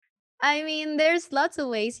I mean, there's lots of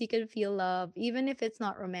ways you could feel love, even if it's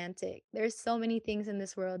not romantic. There's so many things in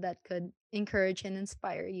this world that could encourage and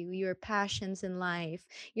inspire you. Your passions in life,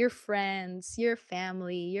 your friends, your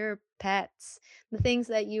family, your pets, the things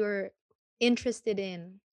that you're interested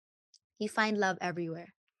in. You find love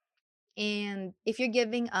everywhere. And if you're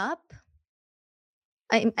giving up,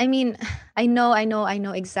 I mean, I know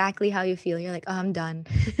exactly how you feel. You're like, "Oh, I'm done."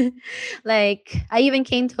 Like, I even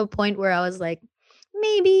came to a point where I was like,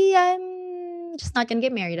 "Maybe I'm just not gonna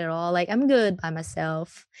get married at all. Like, I'm good by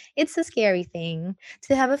myself." It's a scary thing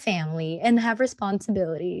to have a family and have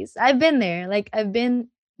responsibilities. I've been there. Like, I've been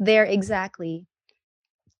there exactly.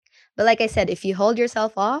 But like I said, if you hold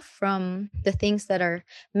yourself off from the things that are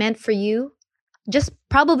meant for you, just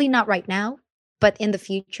probably not right now, but in the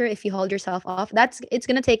future, if you hold yourself off, it's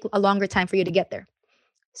gonna take a longer time for you to get there.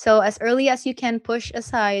 So as early as you can push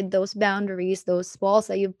aside those boundaries, those walls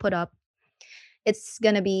that you've put up, it's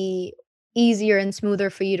gonna be easier and smoother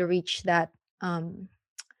for you to reach that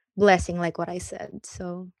blessing, like what I said.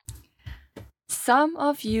 So Some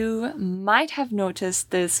of you might have noticed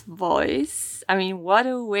this voice. I mean, what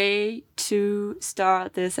a way to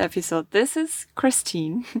start this episode. This is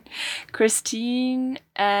Christine. Christine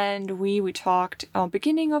and we talked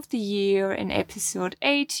beginning of the year in episode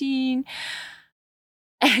 18.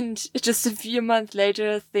 And just a few months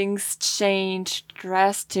later, things changed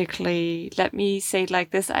drastically. Let me say it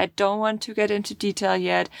like this. I don't want to get into detail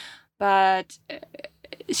yet, but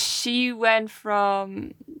she went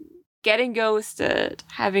from getting ghosted,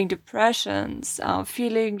 having depressions,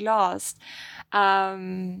 feeling lost,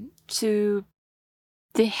 to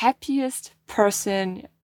the happiest person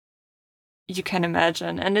you can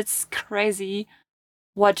imagine. And it's crazy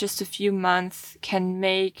what just a few months can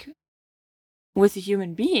make with a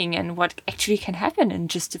human being and what actually can happen in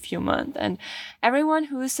just a few months. And everyone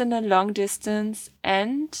who is in a long distance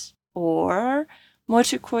and or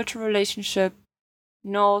multicultural relationship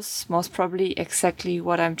knows most probably exactly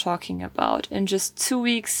what I'm talking about. In just 2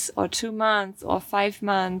 weeks or 2 months or 5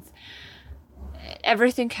 months,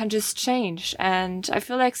 everything can just change. And I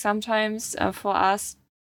feel like sometimes for us,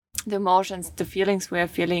 the emotions, the feelings we are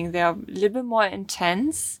feeling, they're a little bit more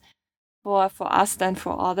intense for us than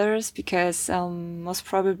for others, because most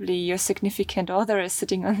probably your significant other is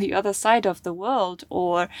sitting on the other side of the world,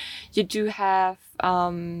 or you do have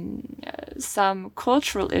some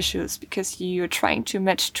cultural issues because you're trying to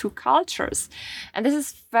match two cultures. And this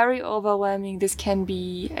is very overwhelming. This can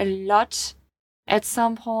be a lot at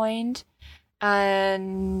some point,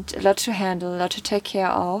 and a lot to handle, a lot to take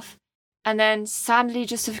care of. And then suddenly,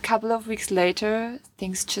 just a couple of weeks later,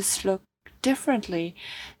 things just look differently.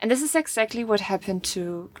 And this is exactly what happened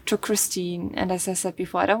to Christine. And as I said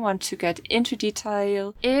before, I don't want to get into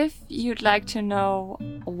detail. If you'd like to know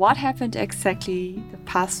what happened exactly the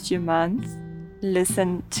past few months,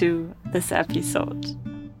 listen to this episode.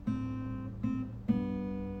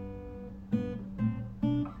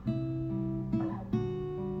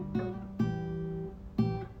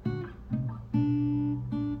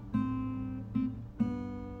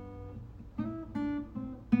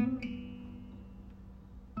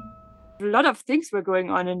 A lot of things were going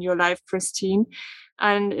on in your life, Christine.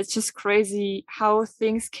 And it's just crazy how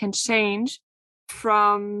things can change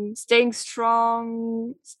from staying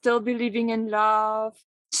strong, still believing in love,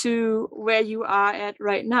 to where you are at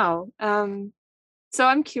right now. So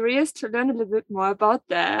I'm curious to learn a little bit more about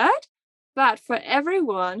that. But for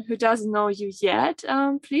everyone who doesn't know you yet,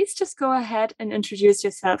 please just go ahead and introduce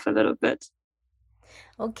yourself a little bit.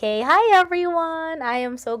 okay, hi everyone. I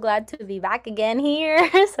am so glad to be back again here.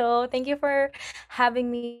 So, thank you for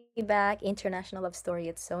having me back, International Love Story.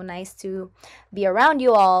 It's so nice to be around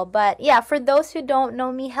you all. But yeah, for those who don't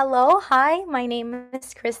know me, hello, hi. My name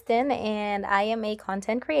is Kristen and I am a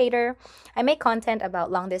content creator. I make content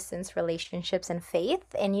about long distance relationships and faith,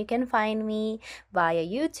 and you can find me via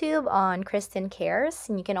YouTube on Kristen Cares,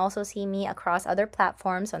 and you can also see me across other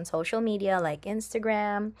platforms on social media like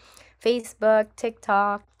Instagram, Facebook,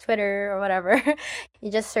 TikTok, Twitter, or whatever. You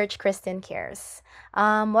just search Kristen Cares.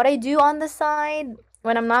 What I do on the side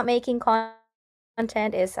when I'm not making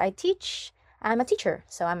content is I teach. I'm a teacher.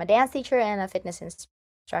 So I'm a dance teacher and a fitness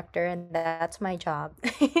instructor, and that's my job.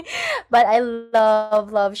 But I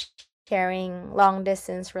love sharing long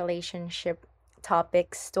distance relationship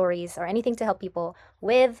topics, stories, or anything to help people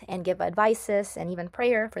with and give advices and even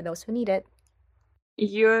prayer for those who need it.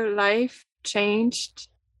 Your life changed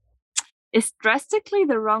is drastically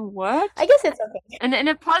the wrong word, I guess it's okay. and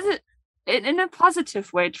in a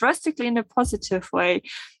positive way, drastically in a positive way,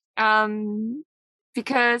 um,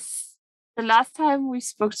 because the last time we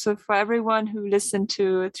spoke, so for everyone who listened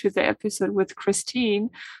to the episode with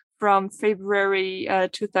Christine, from February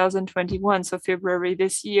 2021, so February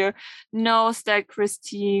this year, knows that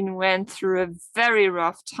Christine went through a very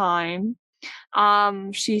rough time.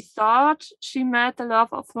 She thought she met the love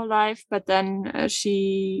of her life, but then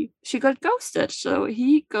she got ghosted. So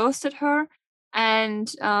he ghosted her, and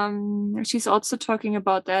she's also talking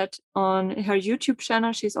about that on her YouTube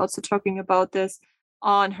channel. She's also talking about this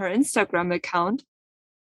on her Instagram account.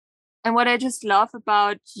 And what I just love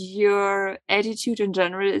about your attitude in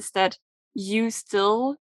general is that you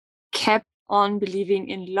still kept on believing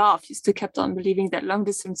in love. You still kept on believing that long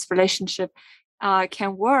distance relationship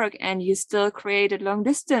can work, and you still created long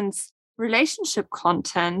distance relationship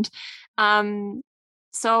content.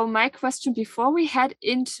 So my question before we head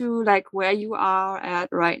into like where you are at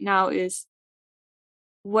right now is,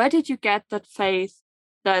 where did you get that faith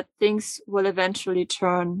that things will eventually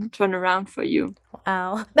turn around for you?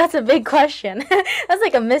 Wow, that's a big question. That's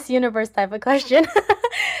like a Miss Universe type of question.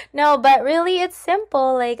 No, but really, it's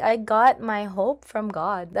simple. Like, I got my hope from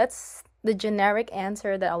God. That's the generic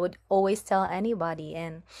answer that I would always tell anybody.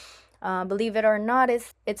 And believe it or not,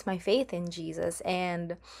 it's my faith in Jesus.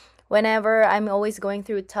 And whenever I'm always going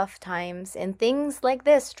through tough times and things like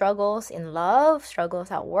this, struggles in love,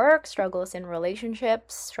 struggles at work, struggles in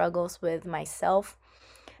relationships, struggles with myself,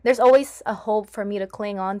 there's always a hope for me to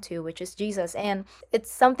cling on to, which is Jesus. And it's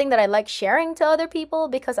something that I like sharing to other people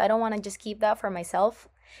because I don't want to just keep that for myself.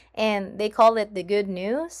 And they call it the good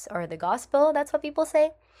news or the gospel. That's what people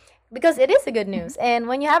say. Because it is a good news. And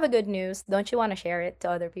when you have a good news, don't you want to share it to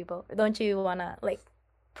other people? Don't you want to like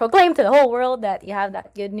proclaim to the whole world that you have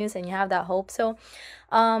that good news and you have that hope? So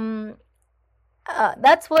um,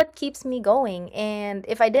 that's what keeps me going. And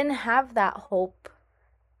if I didn't have that hope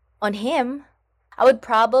on Him, I would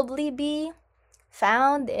probably be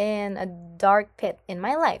found in a dark pit in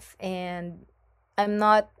my life. And I'm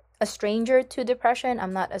not a stranger to depression.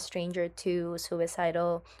 I'm not a stranger to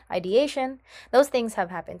suicidal ideation. Those things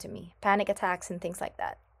have happened to me, panic attacks and things like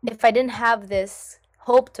that. If I didn't have this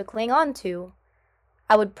hope to cling on to,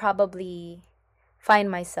 I would probably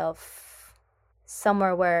find myself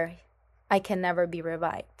somewhere where I can never be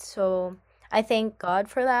revived. So I thank God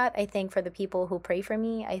for that. I thank for the people who pray for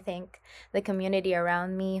me. I thank the community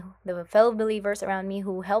around me, the fellow believers around me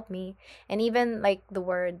who help me, and even like the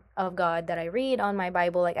word of God that I read on my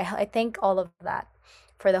Bible. Like I thank all of that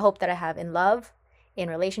for the hope that I have in love, in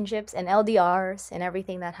relationships, and LDRs, and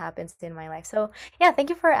everything that happens in my life. So yeah, thank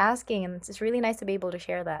you for asking, and it's really nice to be able to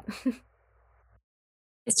share that.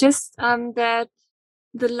 It's just that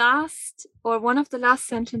the last or one of the last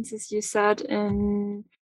sentences you said in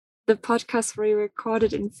the podcast we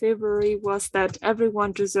recorded in February was that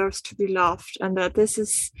everyone deserves to be loved, and that this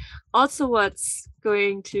is also what's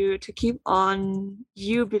going to keep on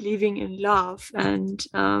you believing in love. And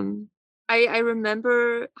I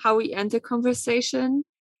remember how we ended the conversation,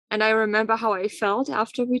 and I remember how I felt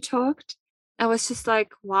after we talked. I was just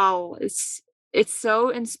like, wow, it's so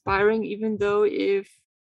inspiring, even though if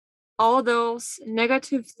all those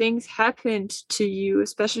negative things happened to you,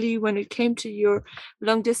 especially when it came to your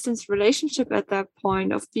long distance relationship at that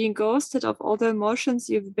point of being ghosted, of all the emotions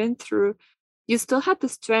you've been through, you still had the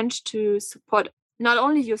strength to support not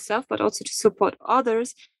only yourself, but also to support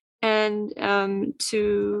others, and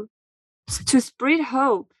to spread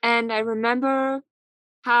hope. And I remember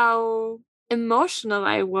how emotional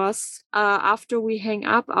I was after we hang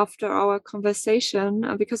up, after our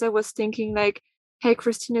conversation, because I was thinking like, hey,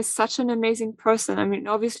 Christine is such an amazing person. I mean,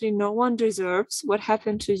 obviously no one deserves what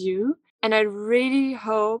happened to you. And I really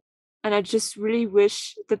hope, and I just really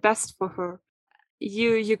wish the best for her.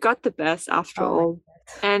 You got the best after Oh my all. God.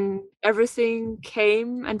 And everything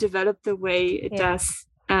came and developed the way it Yeah. does.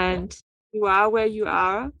 And you are where you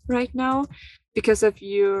are right now because of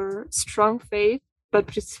your strong faith,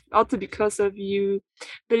 but it's also because of you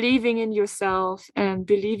believing in yourself and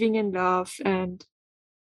believing in love, and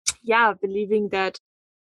yeah, believing that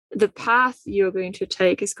the path you're going to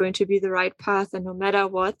take is going to be the right path, and no matter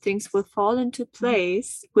what, things will fall into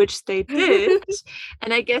place, which they did.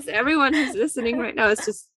 And I guess everyone who's listening right now is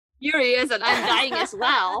just furious, and I'm dying as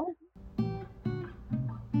well.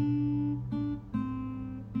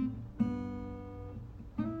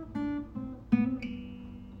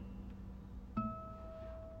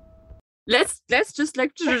 Let's just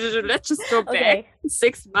like let's just go back Okay.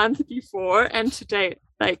 6 months before and today.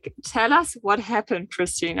 Like, tell us what happened,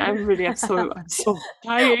 Christine. I'm so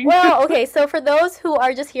dying. Well, okay, so for those who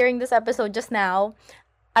are just hearing this episode just now,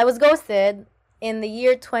 I was ghosted in the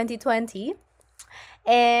year 2020,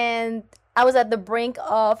 and I was at the brink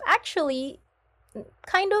of actually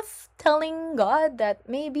kind of telling God that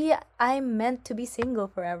maybe I'm meant to be single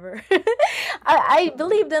forever. I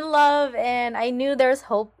believed in love and I knew there's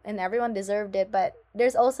hope and everyone deserved it, but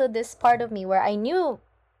there's also this part of me where I knew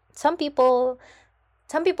some people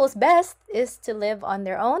some people's best is to live on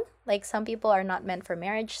their own. Like some people are not meant for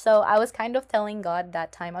marriage. So I was kind of telling God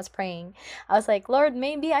that time I was praying. I was like, Lord,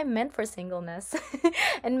 maybe I'm meant for singleness.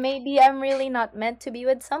 And maybe I'm really not meant to be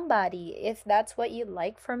with somebody. If that's what you'd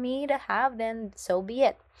like for me to have, then so be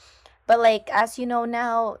it. But like as you know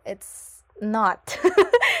now, it's not.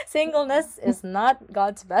 Singleness is not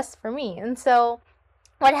God's best for me. And so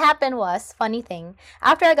what happened was, funny thing,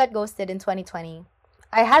 after I got ghosted in 2020,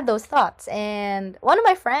 I had those thoughts, and one of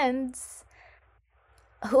my friends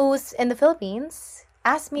who's in the Philippines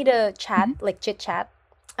asked me to chat, Mhm. like chit chat.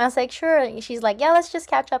 I was like, sure. And she's like, yeah, let's just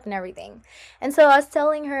catch up and everything. And so I was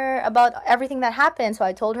telling her about everything that happened. So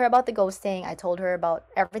I told her about the ghosting. I told her about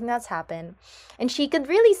everything that's happened. And she could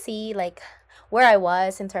really see like where I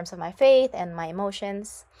was in terms of my faith and my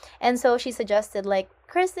emotions. And so she suggested like,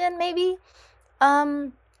 Kristen,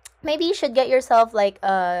 um maybe you should get yourself like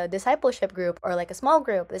a discipleship group or like a small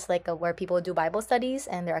group. It's like where people do Bible studies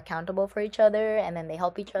and they're accountable for each other and then they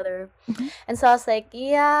help each other. Mhm. And so I was like,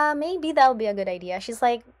 yeah, maybe that would be a good idea. She's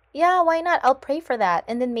like, yeah, why not? I'll pray for that.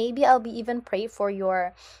 And then maybe I'll be even pray for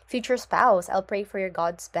your future spouse. I'll pray for your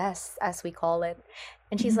God's best, as we call it.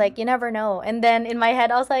 And she's Mhm. like, you never know. And then in my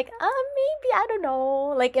head, I was like, maybe, I don't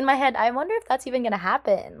know. Like in my head, I wonder if that's even gonna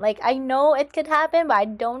happen. Like I know it could happen, but I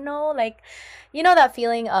don't know. Like, you know that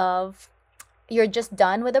feeling of you're just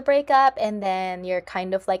done with a breakup and then you're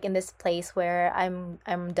kind of like in this place where I'm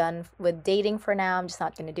done with dating for now. I'm just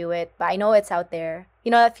not going to do it. But I know it's out there.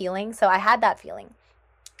 You know that feeling? So I had that feeling.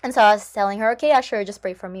 And so I was telling her, okay, yeah, sure, just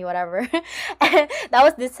pray for me, whatever. And that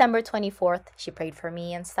was December 24th. She prayed for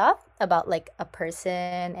me and stuff about like a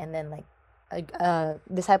person and then like a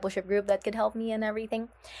discipleship group that could help me and everything.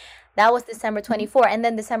 That was December Mhm. 24th. And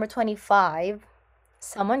then December 25th,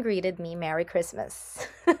 someone greeted me Merry Christmas.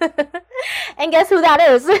 And guess who that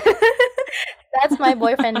is? That's my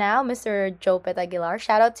boyfriend now, Mr. Jopet Aguilar.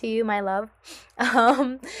 Shout out to you, my love.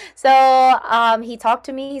 Um, he talked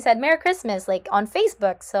to me. He said Merry Christmas, like on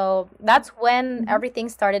Facebook. So that's when Mhm. everything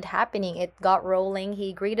started happening. It got rolling.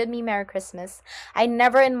 He greeted me Merry Christmas. I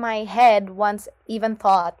never in my head once even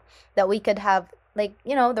thought that we could have like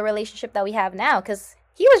the relationship that we have now, because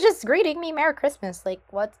he was just greeting me Merry Christmas. Like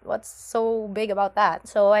what's so big about that?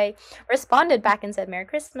 So I responded back and said Merry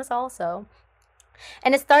Christmas also.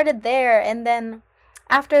 And it started there, and then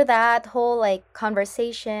after that whole like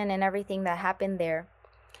conversation and everything that happened there,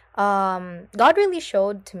 God really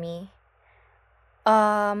showed to me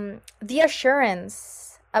the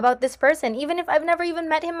assurance about this person. Even if I've never even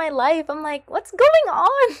met him in my life, I'm like, what's going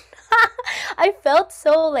on? I felt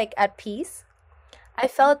so like at peace. I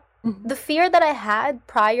felt Mhm. the fear that I had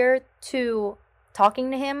prior to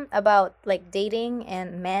talking to him about like dating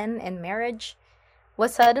and men and marriage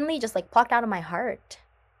was suddenly just like plucked out of my heart.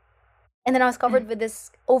 And then I was covered with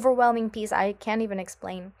this overwhelming peace I can't even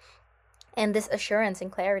explain, and this assurance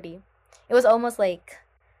and clarity. It was almost like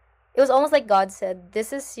God said,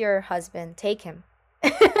 "This is your husband. Take him."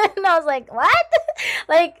 And I was like, "What?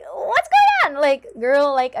 Like what's going on? Like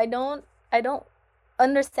girl, like I don't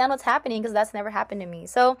understand what's happening because that's never happened to me."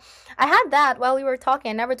 So I had that while we were talking.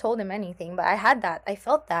 I never told him anything, but I had that. I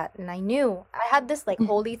felt that, and I knew I had this like Mhm.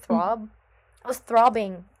 holy Mhm. throb. I was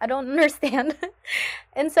throbbing. I don't understand.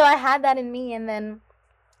 And so I had that in me, and then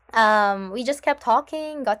we just kept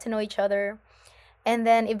talking, got to know each other, and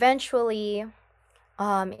then eventually,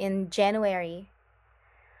 in January,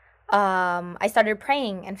 I started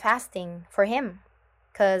praying and fasting for him,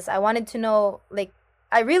 because I wanted to know, like,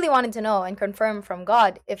 I really wanted to know and confirm from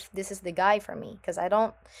God if this is the guy for me. Because I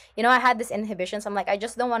don't, I had this inhibition. So I'm like, I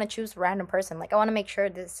just don't want to choose a random person. Like, I want to make sure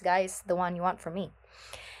this guy is the one you want for me.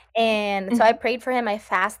 And so I Mhm. prayed for him. I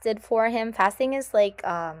fasted for him. Fasting is like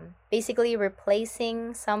basically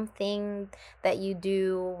replacing something that you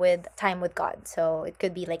do with time with God. So it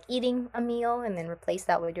could be like eating a meal and then replace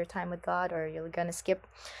that with your time with God, or you're gonna skip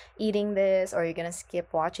eating this, or you're gonna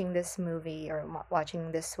skip watching this movie, or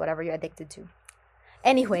watching this whatever you're addicted to.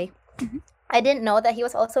 Anyway, Mhm. I didn't know that he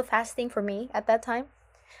was also fasting for me at that time.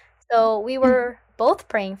 So we Mhm. were both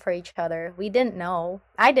praying for each other. We didn't know.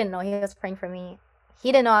 I didn't know he was praying for me.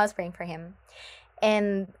 He didn't know I was praying for him.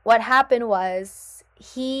 And what happened was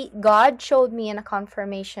God showed me in a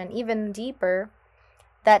confirmation even deeper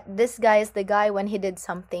that this guy is the guy when he did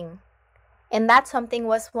something. And that something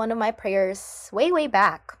was one of my prayers way way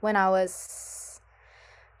back when I was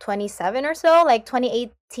 27 or so, like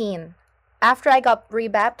 2018. after I got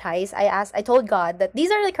rebaptized, I told God that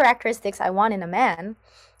these are the characteristics I want in a man,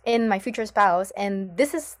 in my future spouse, and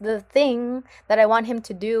this is the thing that I want him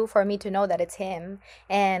to do for me to know that it's him.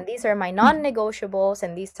 And these are my non-negotiables,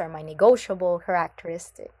 and these are my negotiable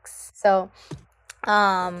characteristics. So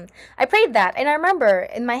I prayed that, and I remember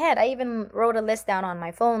in my head I even wrote a list down on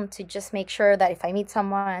my phone to just make sure that if I meet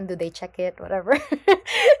someone, do they check it, whatever.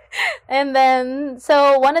 And then,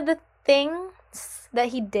 so one of the things that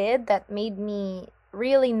he did that made me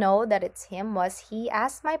really know that it's him was he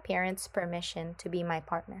asked my parents permission to be my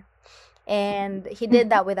partner, and he did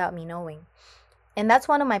that without me knowing. And that's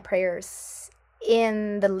one of my prayers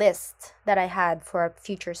in the list that I had for a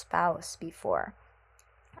future spouse before.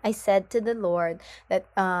 I said to the Lord that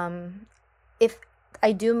if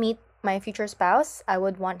I do meet my future spouse, I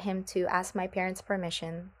would want him to ask my parents'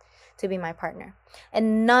 permission to be my partner.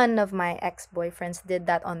 And none of my ex boyfriends did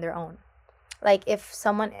that on their own. Like, if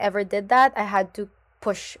someone ever did that, I had to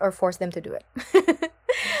push or force them to do it.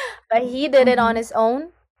 But he did it on his own.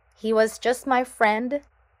 He was just my friend,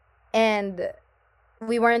 and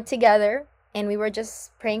we weren't together, and we were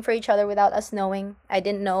just praying for each other without us knowing. I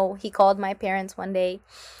didn't know. He called my parents one day.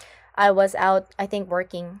 I was out, I think,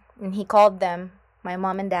 working, and he called them, my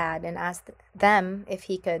mom and dad, and asked them if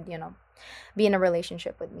he could, be in a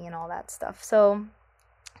relationship with me and all that stuff. So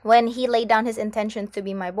when he laid down his intention to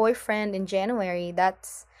be my boyfriend in January,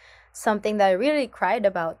 that's something that I really cried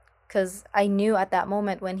about, because I knew at that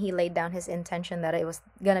moment when he laid down his intention that it was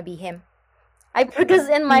gonna be him. Because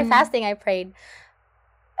in my fasting I prayed,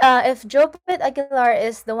 if Jopet Aguilar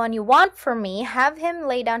is the one you want for me, have him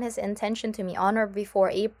lay down his intention to me on or before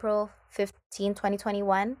April 15,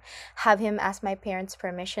 2021. Have him ask my parents'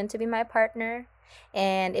 permission to be my partner.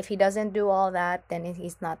 And if he doesn't do all that, then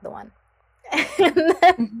he's not the one. and,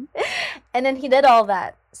 then, and then he did all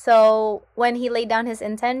that. So when he laid down his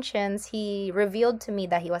intentions, he revealed to me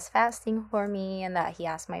that he was fasting for me, and that he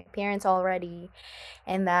asked my parents already,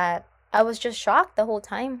 and that I was just shocked the whole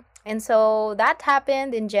time. And so that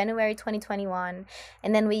happened in January 2021.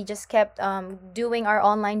 And then we just kept doing our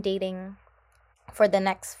online dating for the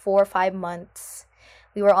next 4 or 5 months.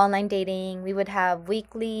 We were online dating. We would have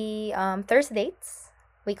weekly Thursdays,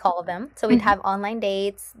 we call them. So we'd have online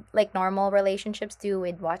dates like normal relationships do.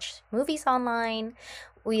 We'd watch movies online.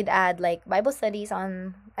 We'd add like Bible studies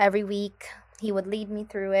on every week. He would lead me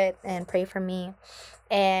through it and pray for me.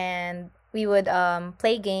 And we would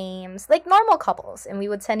play games like normal couples, and we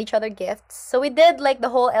would send each other gifts. So we did like the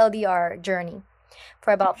whole LDR journey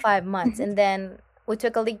for about 5 months. And then we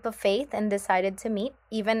took a leap of faith and decided to meet,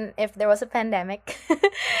 even if there was a pandemic.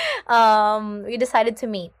 We decided to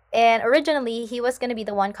meet. And originally, he was going to be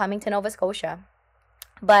the one coming to Nova Scotia.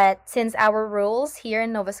 But since our rules here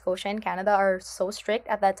in Nova Scotia and Canada are so strict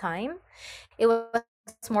at that time, it was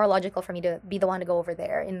more logical for me to be the one to go over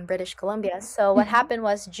there in British Columbia. So what happened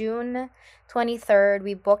was June 23rd,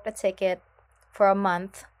 we booked a ticket for a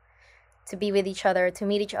month to be with each other, to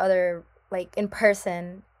meet each other like in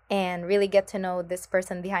person, and really get to know this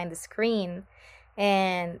person behind the screen.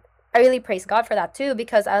 And I really praise God for that too,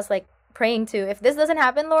 because I was like praying to, if this doesn't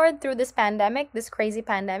happen, Lord, through this pandemic, this crazy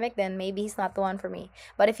pandemic, then maybe he's not the one for me.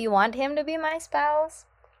 But if you want him to be my spouse,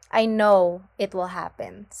 I know it will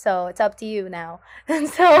happen. So it's up to you now. And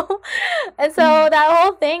so that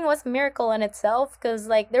whole thing was a miracle in itself, because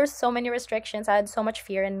like there's so many restrictions. I had so much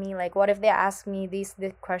fear in me. Like, what if they ask me these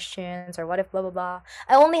questions, or what if blah blah blah.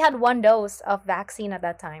 I only had one dose of vaccine at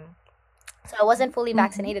that time. So I wasn't fully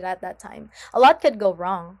vaccinated at that time. A lot could go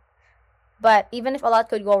wrong. But even if a lot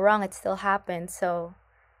could go wrong, it still happened. So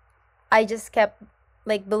I just kept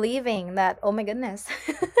like believing that, oh my goodness,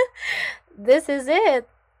 this is it.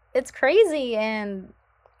 It's crazy. And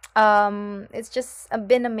it's just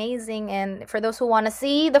been amazing. And for those who want to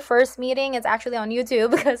see the first meeting, it's actually on YouTube,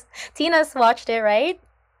 because Tina's watched it, right?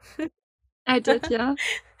 I did, yeah.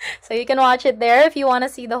 So you can watch it there if you want to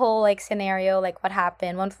see the whole like scenario, like what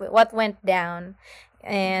happened, what went down,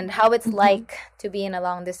 and how it's like to be in a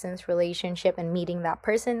long distance relationship and meeting that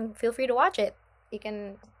person. Feel free to watch it. You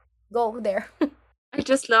can go there. I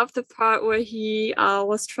just love the part where he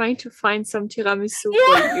was trying to find some tiramisu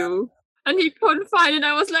Yeah. for you, and he couldn't find it.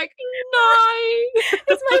 I was like, no.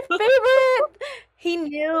 It's my favorite. He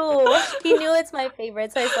knew it's my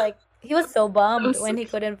favorite. So it's like he was so bummed when he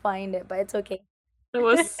couldn't find it, but it's okay. That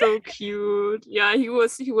was so cute. Yeah, he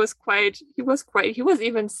was even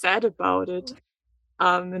sad about it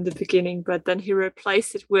in the beginning, but then he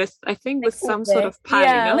replaced it with, I think, with some sort of pie,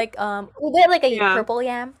 Yeah, no? like ube, like a Yeah. purple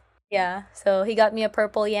yam. Yeah, so he got me a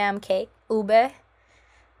purple yam cake, ube. That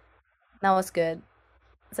was good.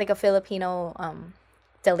 It's like a Filipino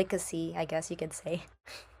delicacy, I guess you could say.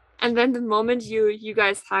 And then the moment you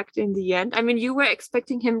guys hugged in the end, I mean, you were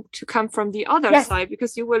expecting him to come from the other Yes. side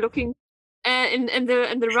because you were looking in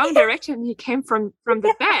the wrong direction. He came from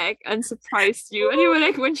the back and surprised you, and you were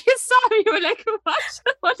like, when you saw him, you were like,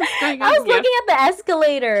 what is going I on was here? looking at the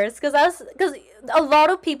escalators because a lot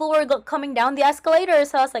of people were coming down the escalator,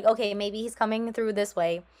 so I was like, okay, maybe he's coming through this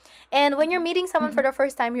way. And when you're meeting someone for the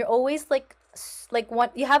first time, you're always like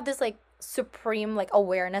what you have this like supreme like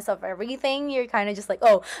awareness of everything. You're kind of just like,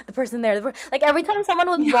 oh, the person there, like every time someone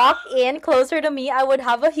would walk in closer to me, I would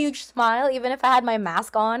have a huge smile even if I had my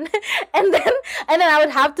mask on, and then I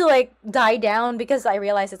would have to like die down because I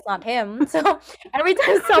realized it's not him. So every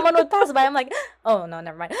time someone would pass by, I'm like, oh no,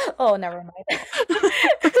 never mind. Oh, never mind.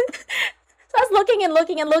 So I was looking and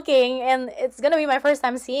looking and looking, and it's gonna be my first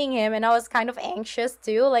time seeing him, and I was kind of anxious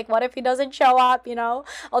too. Like, what if he doesn't show up, you know?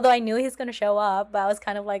 Although I knew he's gonna show up, but I was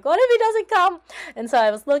kind of like, what if he doesn't come? And so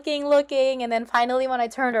I was looking, looking, and then finally, when I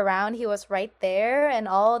turned around, he was right there, and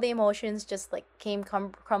all the emotions just like came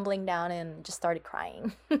crumbling down and just started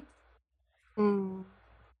crying. Mm.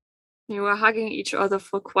 You were hugging each other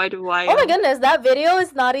for quite a while. Oh my goodness, that video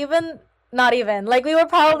is not even like we were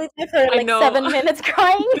probably there for I like know. 7 minutes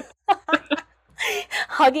crying.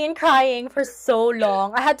 Hugging and crying for so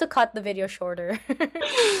long. I had to cut the video shorter.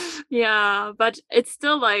 Yeah, but it's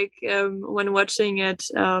still like when watching it,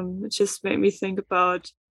 it just made me think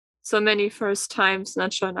about so many first times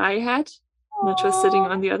Nacho and I had. Nacho's sitting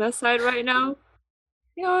on the other side right now.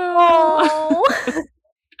 Yeah. Oh.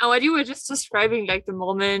 And what you were just describing, like the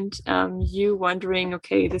moment you wondering,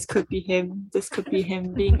 okay, this could be him,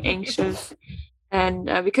 being anxious. And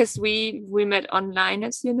because we met online,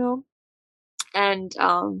 as you know, and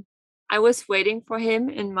I was waiting for him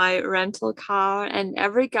in my rental car, and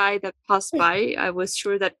every guy that passed by, I was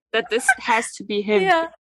sure that this has to be him. Yeah.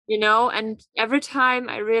 You know, and every time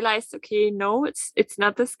I realized, okay, no, it's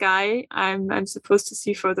not this guy I'm supposed to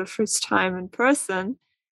see for the first time in person.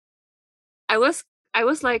 I was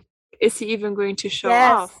like, is he even going to show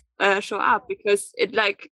Yes. up? Because it,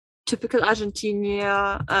 like typical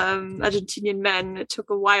Argentinian man, it took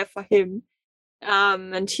a while for him.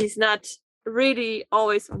 And he's not really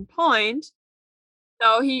always on point.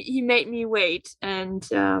 So he made me wait, and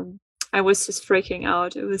I was just freaking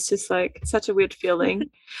out. It was just like such a weird feeling.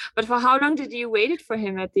 But for how long did you wait for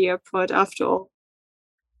him at the airport after all?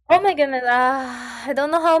 Oh my goodness. I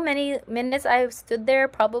don't know how many minutes I stood there.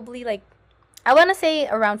 Probably like, I want to say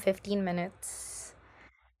around 15 minutes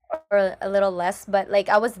or a little less, but like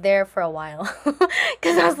I was there for a while.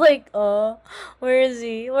 Because I was like, oh, where is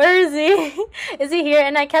he? Where is he? Is he here?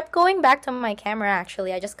 And I kept going back to my camera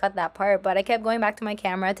actually. I just cut that part, but I kept going back to my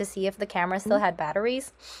camera to see if the camera still had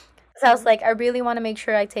batteries. So I was like, I really want to make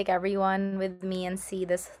sure I take everyone with me and see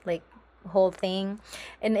this like whole thing.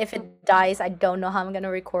 And if it dies, I don't know how I'm gonna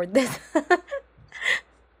record this.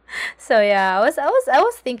 So yeah, I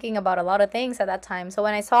was thinking about a lot of things at that time. So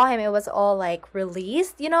when I saw him, it was all like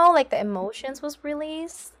released, you know, like the emotions was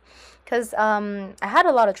released. Cause I had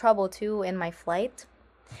a lot of trouble too in my flight.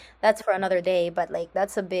 That's for another day, but like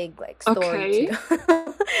that's a big like story Okay. too.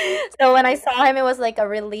 So when I saw him, it was like a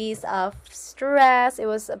release of stress. It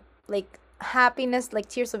was like happiness, like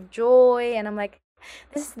tears of joy, and I'm like,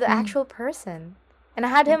 this is the actual person. And I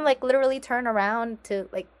had him like literally turn around to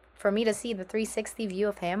like for me to see the 360 view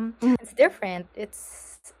of him. It's different.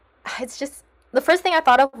 It's just the first thing I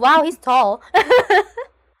thought of. Wow, he's tall.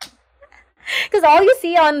 Because all you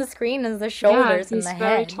see on the screen is the Yeah, shoulders and he's the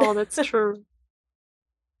very head. tall. That's true.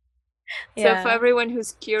 So for Yeah. everyone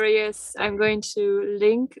who's curious, I'm going to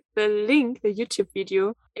link the YouTube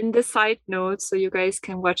video in the side notes so you guys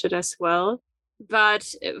can watch it as well.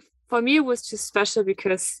 But for me, it was just special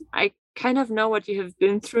because I kind of know what you have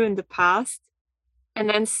been through in the past, and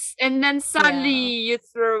then suddenly Yeah. you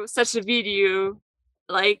throw such a video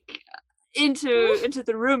like into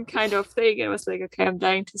the room kind of thing. I was like, okay, I'm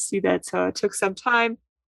dying to see that. So it took some time.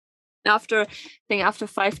 After, I think after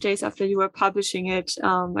 5 days after you were publishing it,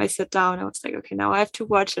 I sat down. I was like, okay, now I have to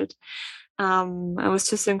watch it. It was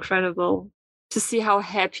just incredible to see how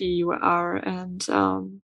happy you are. And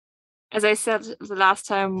as I said the last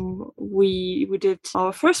time we did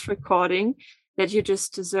our first recording, that you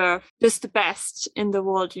just deserve just the best in the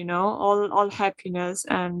world, you know, all happiness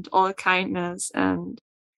and all kindness, and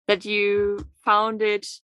that you found it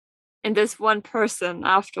in this one person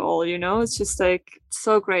after all, you know. It's just like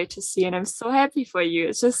so great to see, and I'm so happy for you.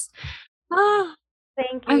 It's just ah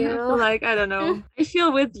Thank I feel you. like, I don't know, I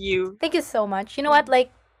feel with you. Thank you so much. You know what?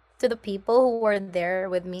 Like, to the people who were there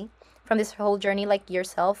with me from this whole journey, like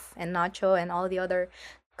yourself and Nacho and all the other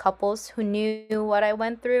couples who knew what I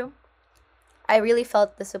went through, I really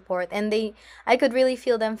felt the support, and I could really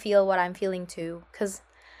feel them feel what I'm feeling too. Cause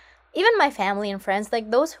even my family and friends,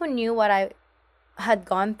 like those who knew what I had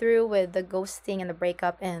gone through with the ghosting and the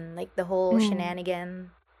breakup and like the whole Mm.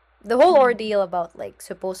 shenanigan, the whole ordeal about like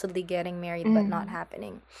supposedly getting married but not Mm.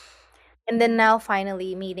 happening. And then now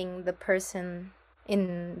finally meeting the person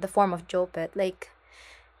in the form of Jopet, like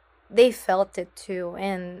they felt it too.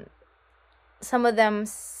 And some of them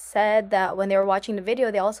said that when they were watching the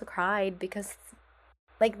video, they also cried because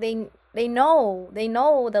like they know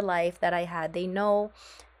the life that I had. They know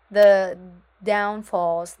the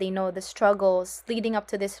downfalls, they know the struggles leading up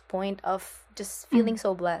to this point of just feeling Mm.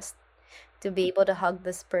 so blessed to be able to hug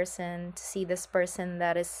this person, to see this person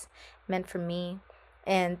that is meant for me,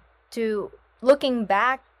 and to looking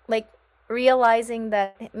back, like realizing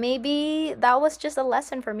that maybe that was just a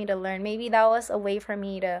lesson for me to learn. Maybe that was a way for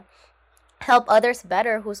me to help others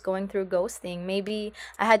better who's going through ghosting. Maybe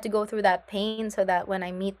I had to go through that pain so that when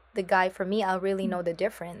I meet the guy for me, I'll really know the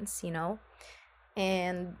difference, you know?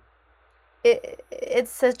 And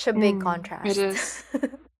it's such a big It contrast. is.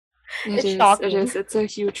 It It's is. It shocking. is. It's a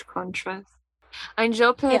huge contrast. And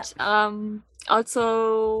Yeah. Jopet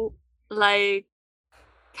also like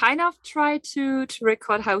kind of tried to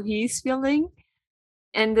record how he's feeling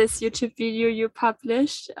in this YouTube video you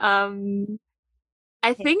published.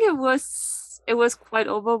 I think it was quite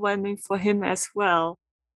overwhelming for him as well.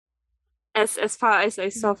 As far as I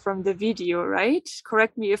saw Mhm. from the video, right?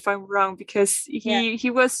 Correct me if I'm wrong, because Yeah. he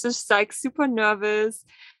was just like super nervous.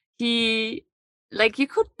 He like you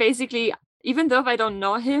could basically, even though I don't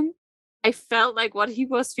know him, I felt like what he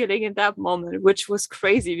was feeling in that moment, which was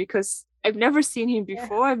crazy because I've never seen him Yeah.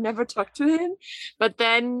 before. I've never talked to him. But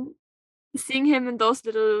then seeing him in those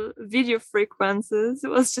little video frequencies, it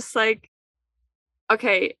was just like,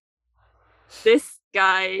 okay, this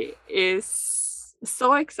guy is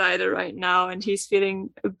so excited right now and he's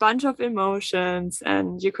feeling a bunch of emotions,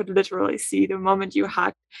 and you could literally see the moment you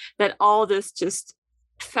hugged that all this just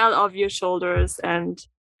fell off your shoulders and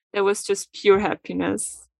there was just pure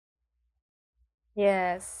happiness.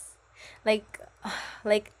 Yes. Like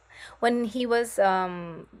like when he was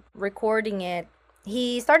recording it,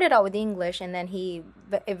 he started out with English and then he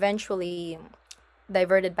eventually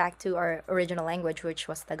diverted back to our original language, which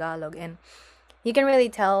was Tagalog. And you can really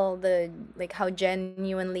tell the like how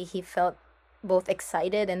genuinely he felt both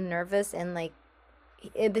excited and nervous and like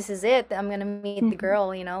this is it, I'm gonna meet the Mhm.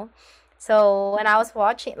 girl, you know. So when I was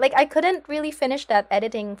watching, like I couldn't really finish that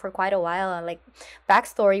editing for quite a while. Like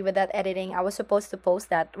backstory with that editing, I was supposed to post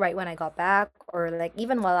that right when I got back or like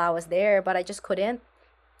even while I was there, but I just couldn't.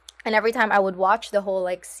 And every time I would watch the whole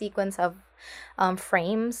like sequence of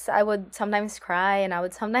frames, I would sometimes cry and I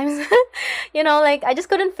would sometimes like I just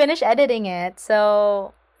couldn't finish editing it.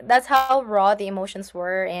 So that's how raw the emotions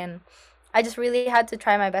were. And I just really had to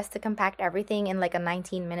try my best to compact everything in like a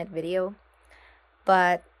 19-minute video.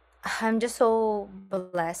 But I'm just so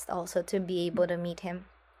blessed also to be able to meet him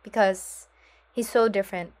because he's so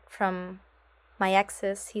different from my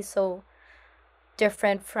exes. He's so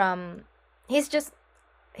different from, he's just,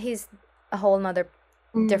 he's a whole nother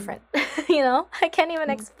Mm. different. I can't even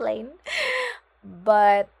Mm. explain.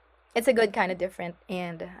 But it's a good kind of different.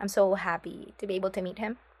 And I'm so happy to be able to meet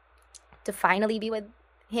him, to finally be with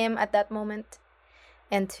him at that moment,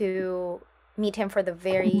 and to meet him for the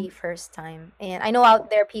very first time. And I know out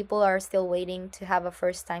there people are still waiting to have a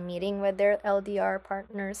first time meeting with their LDR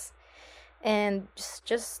partners. And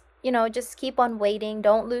just keep on waiting.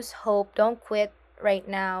 Don't lose hope. Don't quit right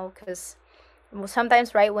now because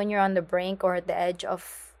sometimes right when you're on the brink or at the edge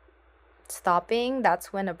of stopping,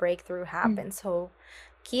 that's when a breakthrough Mm. happens. So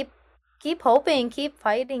keep keep hoping, keep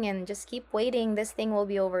fighting, and just keep waiting. This thing will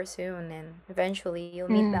be over soon and eventually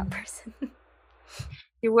you'll meet that Mm. person.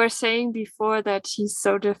 You were saying before that he's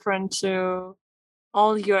so different to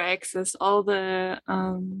all your exes, all the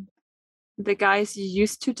guys you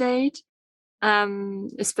used to date.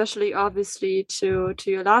 Especially obviously to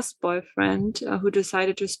your last boyfriend, who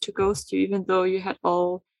decided just to ghost you, even though you had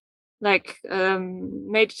all like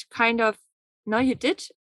made kind of, no, you did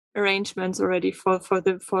arrangements already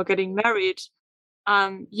for getting married.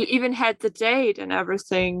 You even had the date and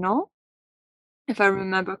everything, no? If I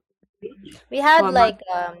remember correctly. we had Or my. like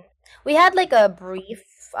um we had like a brief,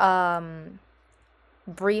 how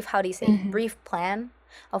do you say, Mhm. brief plan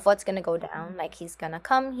of what's gonna go down. Like he's gonna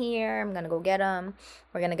come here, I'm gonna go get him,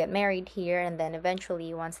 we're gonna get married here, and then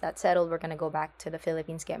eventually once that's settled, we're gonna go back to the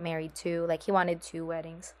Philippines, get married too. Like he wanted two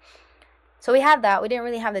weddings. So we had that. We didn't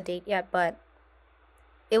really have the date yet, but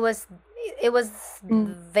it was it was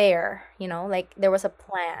Mm. there, like there was a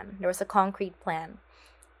plan. There was a concrete plan.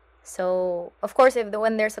 So, of course,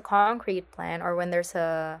 when there's a concrete plan or when there's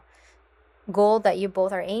a goal that you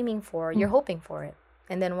both are aiming for, you're Mm. hoping for it.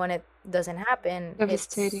 And then when it doesn't happen,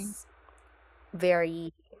 Devastating. it's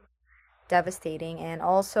very devastating and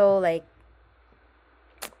also like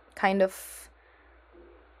kind of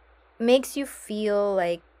makes you feel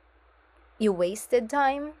like you wasted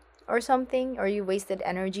time or something, or you wasted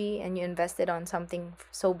energy and you invested on something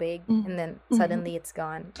so big Mm. and then Mhm. suddenly it's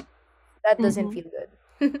gone. That doesn't Mhm. feel good.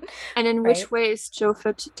 And in Right? which way is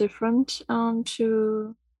Jofet different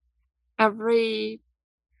to every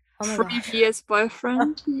Oh my gosh. previous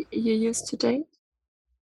boyfriend you used to date?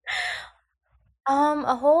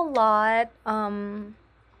 A whole lot.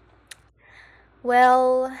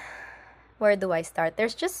 Well, where do I start?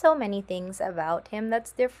 There's just so many things about him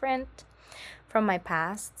that's different from my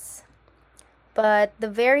pasts. But the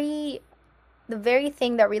very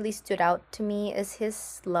thing that really stood out to me is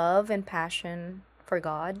his love and passion for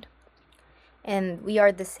God. And we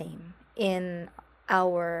are the same in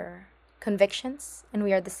our convictions, and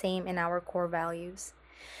we are the same in our core values.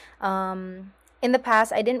 In the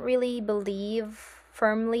past, I didn't really believe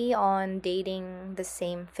firmly on dating the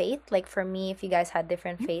same faith. Like for me, if you guys had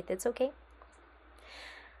different faith, it's okay.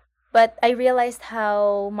 But I realized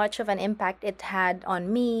how much of an impact it had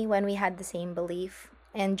on me when we had the same belief.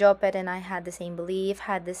 And Jopet and I had the same belief,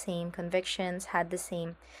 had the same convictions, had the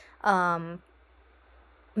same um,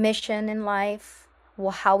 mission in life,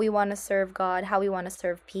 how we want to serve God, how we want to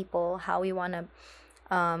serve people, how we want to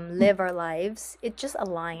live our lives. It just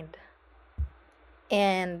aligned.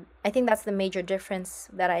 And I think that's the major difference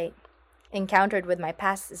that I encountered with my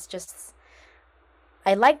past is just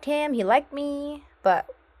I liked him, he liked me, but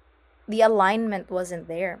the alignment wasn't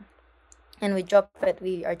there. And with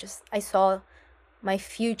Jopet, I saw my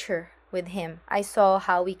future with him. I saw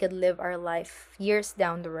how we could live our life years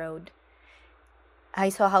down the road. I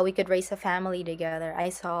saw how we could raise a family together. I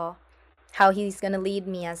saw how he's going to lead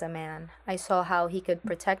me as a man. I saw how he could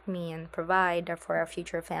protect me and provide for our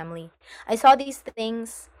future family. I saw these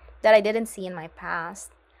things that I didn't see in my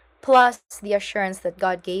past, plus the assurance that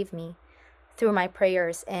God gave me through my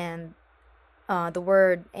prayers and the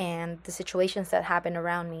word and the situations that happened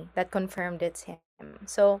around me that confirmed it's him.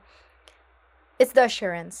 So it's the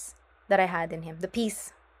assurance that I had in him, the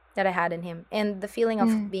peace that I had in him, and the feeling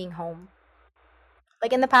of Mm. being home.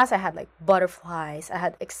 Like in the past, I had like butterflies, I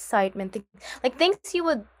had excitement, like things you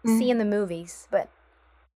would see Mm. in the movies. But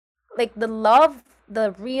like the love,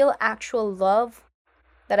 the real actual love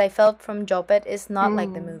that I felt from Jopet is not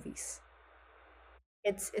like the Mm. movies.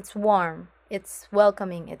 It's warm, it's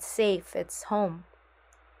welcoming, it's safe, it's home.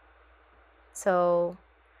 So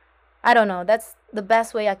I don't know. That's the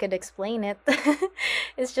best way I could explain it.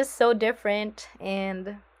 It's just so different,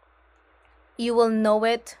 and you will know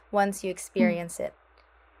it once you Mm. experience it.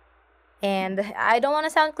 And I don't want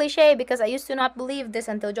to sound cliche because I used to not believe this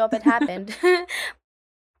until job had happened.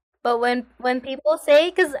 But when people say,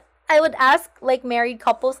 because I would ask like married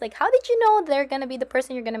couples, like, how did you know they're gonna be the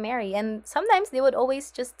person you're gonna marry? And sometimes they would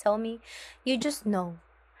always just tell me, you just know.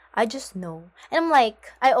 I just know. And I'm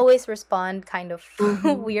like, I always respond kind of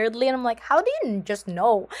Mhm. weirdly. And I'm like, how do you just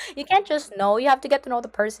know? You can't just know. You have to get to know the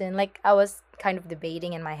person. Like, I was kind of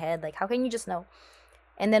debating in my head, like, how can you just know?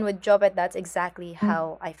 And then with Jobet, that's exactly Mm.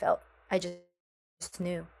 how I felt. I just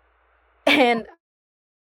knew. And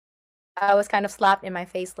I was kind of slapped in my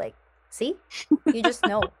face, like, see? You just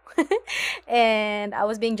know. And I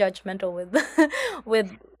was being judgmental with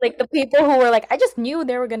with like the people who were like, I just knew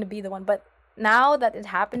they were gonna be the one. But now that it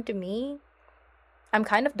happened to me, I'm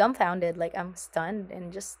kind of dumbfounded. Like I'm stunned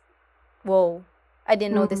and just whoa. I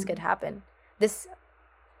didn't know this could Mm. happen. This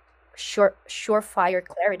surefire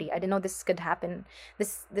clarity. I didn't know this could happen.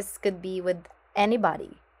 This could be with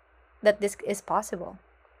anybody. That this is possible.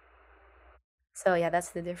 So yeah, that's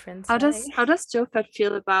the difference. Right? How does Jofet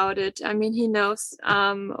feel about it? I mean, he knows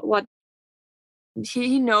what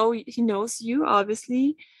he knows you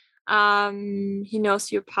obviously. He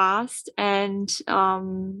knows your past and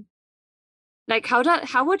like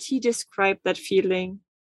how would he describe that feeling?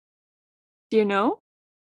 Do you know?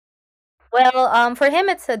 Well, for him,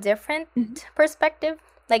 it's a different Mhm. perspective.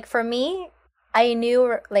 Like for me, I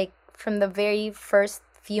knew like from the very first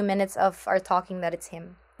few minutes of our talking that it's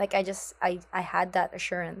him. Like I had that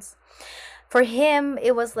assurance. For him,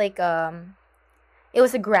 it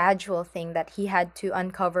was a gradual thing that he had to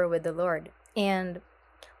uncover with the Lord. And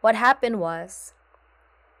what happened was,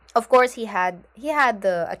 of course, he had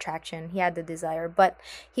the attraction, he had the desire, but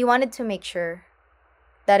he wanted to make sure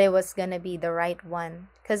that it was gonna be the right one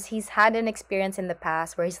because he's had an experience in the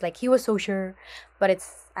past where he's like he was so sure, but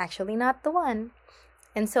it's actually not the one.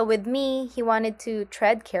 And so with me, he wanted to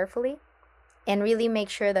tread carefully and really make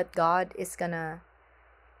sure that God is gonna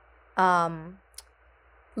um,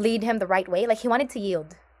 lead him the right way. Like he wanted to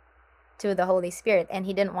yield to the Holy Spirit, and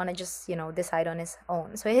he didn't want to just, decide on his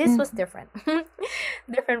own. So his was different,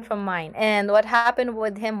 different from mine. And what happened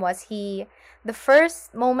with him was the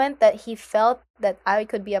first moment that he felt that I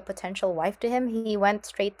could be a potential wife to him, he went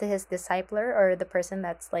straight to his discipler, or the person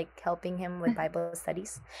that's like helping him with Bible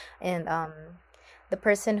studies, and the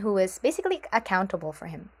person who is basically accountable for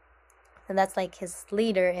him. And that's like his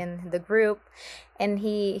leader in the group. And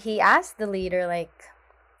he asked the leader, like,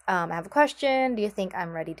 I have a question. Do you think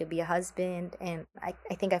I'm ready to be a husband? And I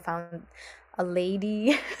think I found a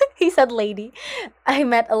lady. He said lady. I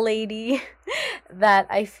met a lady that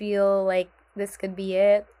I feel like this could be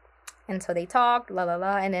it. And so they talked, la la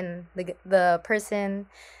la. And then the person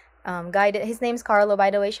guided. His name's Carlo, by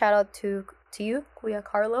the way. Shout out to you, Kuya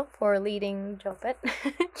Carlo, for leading Jopet.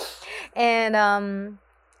 And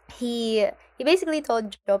he basically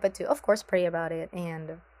told Jopet to, of course, pray about it,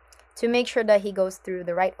 and to make sure that he goes through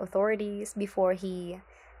the right authorities before he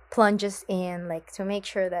plunges in, like to make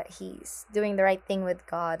sure that he's doing the right thing with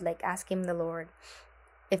God, like ask him the Lord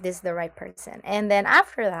if this is the right person. And then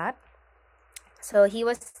after that, so he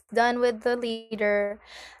was done with the leader,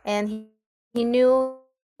 and he knew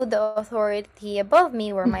the authority above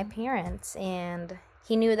me were my parents, and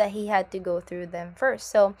he knew that he had to go through them first.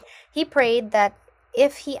 So he prayed that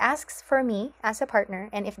if he asks for me as a partner,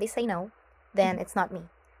 and if they say no, then it's not me.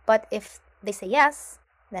 But if they say yes,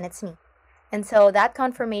 then it's me. And so that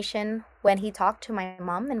confirmation, when he talked to my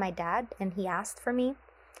mom and my dad and he asked for me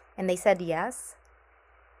and they said yes,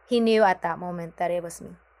 he knew at that moment that it was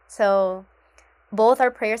me. So both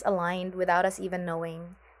our prayers aligned without us even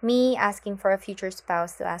knowing. Me asking for a future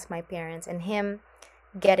spouse to ask my parents, and him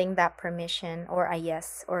getting that permission or a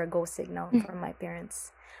yes or a go signal from my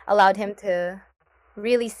parents allowed him to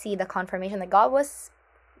really see the confirmation that God was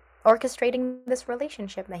orchestrating this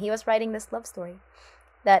relationship, that he was writing this love story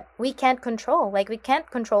that we can't control. Like we can't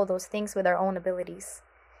control those things with our own abilities,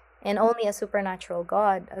 and only a supernatural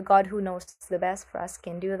God, a God who knows the best for us,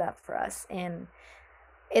 can do that for us. And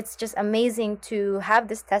it's just amazing to have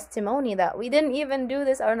this testimony that we didn't even do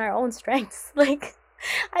this on our own strengths. Like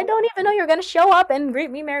I don't even know you're gonna show up and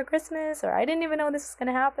greet me Merry Christmas, or I didn't even know this was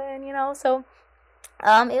gonna happen, so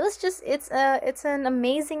it was just it's an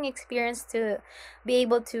amazing experience to be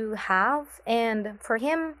able to have. And for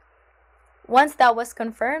him, once that was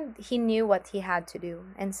confirmed, he knew what he had to do.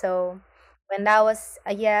 And so when that was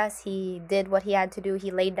a yes, he did what he had to do. He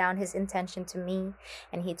laid down his intention to me,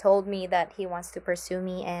 and he told me that he wants to pursue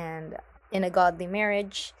me and in a godly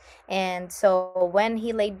marriage. And so when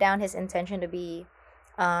he laid down his intention to be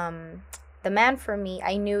the man for me,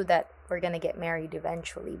 I knew that we're gonna get married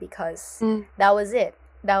eventually, because that was it.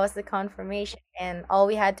 That was the confirmation, and all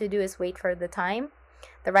we had to do is wait for the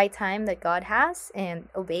right time that God has, and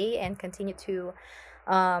obey and continue to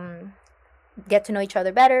get to know each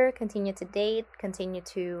other better, continue to date, continue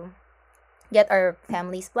to get our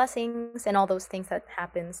family's blessings, and all those things that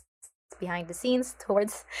happens behind the scenes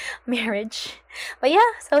towards marriage. But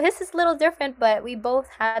yeah, so his is a little different, but we both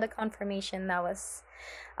had a confirmation that was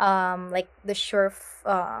like the sure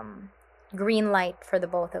green light for the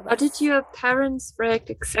both of us. How did your parents react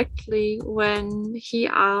exactly when he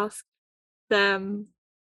asked them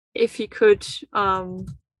if he could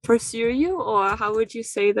pursue you, or how would you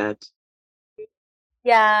say that?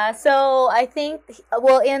 Yeah, so I think,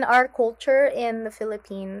 well, in our culture in the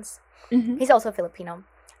Philippines, he's also Filipino.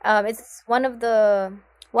 It's one of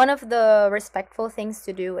the respectful things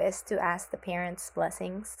to do is to ask the parents'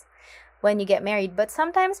 blessings when you get married. But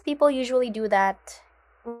sometimes people usually do that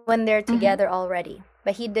when they're together already.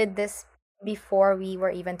 But he did this before we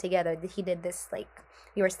were even together. He did this like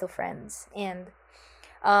we were still friends. And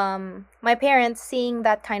my parents, seeing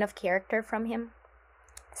that kind of character from him,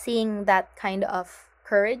 seeing that kind of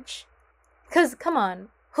courage, because come on,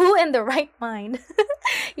 who in the right mind,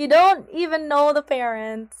 you don't even know the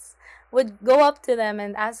parents, would go up to them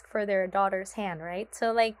and ask for their daughter's hand, right?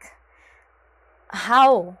 So like,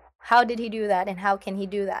 how did he do that, and how can he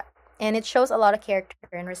do that? And it shows a lot of character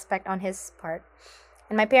and respect on his part.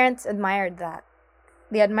 And my parents admired that.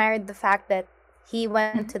 They admired the fact that he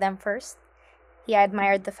went to them first. He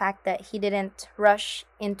admired the fact that he didn't rush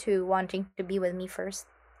into wanting to be with me first.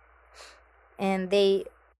 And they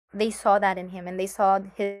saw that in him, and they saw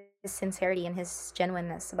his sincerity and his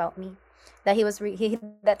genuineness about me, that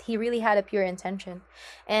that he really had a pure intention.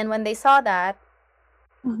 And when they saw that,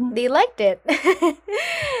 they liked it.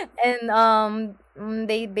 And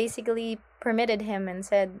they basically permitted him and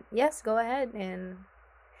said, yes, go ahead. And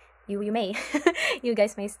you may you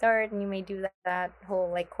guys may start and you may do that whole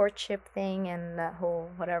like courtship thing and that whole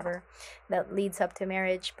whatever that leads up to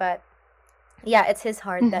marriage. But yeah, it's his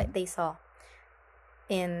heart Mhm. that they saw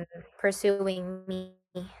in pursuing me,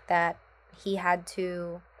 that he had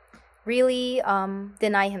to really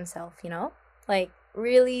deny himself, like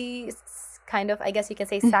really kind of, I guess you can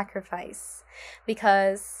say, Mhm. sacrifice,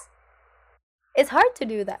 because it's hard to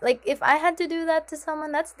do that. Like if I had to do that to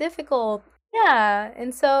someone, that's difficult. Yeah,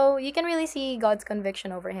 and so you can really see God's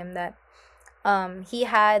conviction over him, that he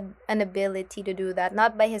had an ability to do that,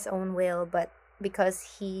 not by his own will, but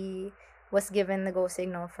because he was given the go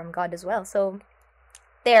signal from God as well. So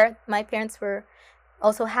there, my parents were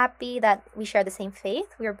also happy that we share the same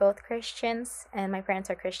faith. We are both Christians, and my parents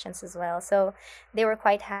are Christians as well. So they were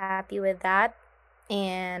quite happy with that.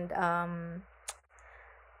 And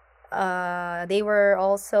they were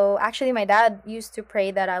also, actually, my dad used to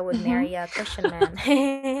pray that I would Mhm. marry a Christian man.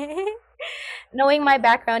 Knowing my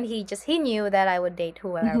background, he knew that I would date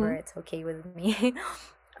whoever. Mhm. It's okay with me.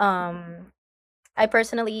 um, I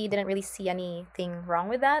personally didn't really see anything wrong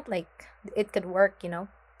with that. Like it could work.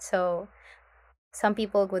 So some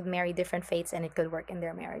people would marry different faiths and it could work in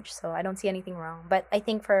their marriage. So I don't see anything wrong. But I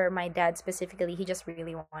think for my dad specifically, he just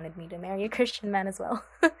really wanted me to marry a Christian man as well.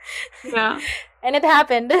 Yeah. And it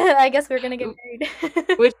happened. I guess we're gonna get married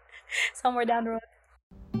Which somewhere down the road.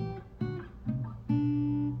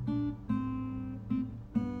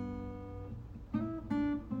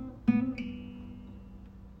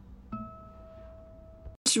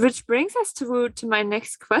 which brings us to my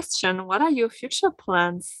next question. What are your future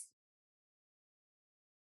plans?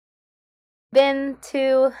 Been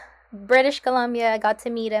to British Columbia, got to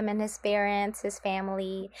meet him and his parents, his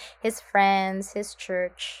family, his friends, his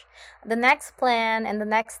church. The next plan and the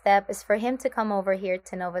next step is for him to come over here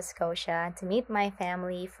to Nova Scotia to meet my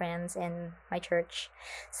family, friends, and my church.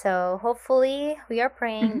 So hopefully, we are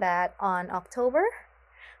praying Mhm. that on October,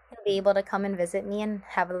 he'll be able to come and visit me and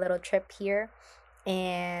have a little trip here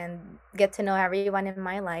and get to know everyone in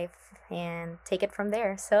my life and take it from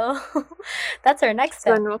there. So that's our next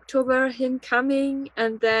So step. in October, him coming,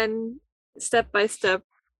 and then step by step,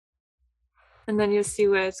 and then you see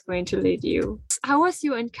where it's going to lead you. How was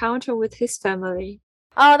your encounter with his family?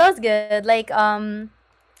 Oh, that was good. Like,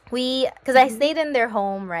 because I Mhm. stayed in their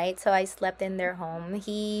home, right? So I slept in their home.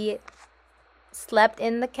 He slept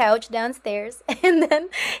in the couch downstairs, and then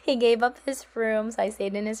he gave up his room, so I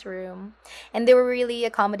stayed in his room. And they were really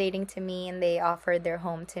accommodating to me, and they offered their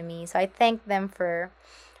home to me. So I thanked them for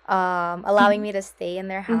allowing Mhm. me to stay in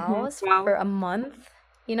their Mhm. house for Wow. a month.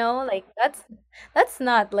 Like that's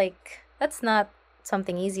not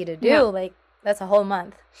something easy to do. Yeah. Like that's a whole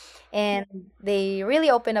month. And they really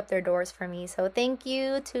opened up their doors for me. So thank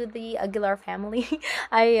you to the Aguilar family.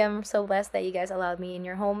 I am so blessed that you guys allowed me in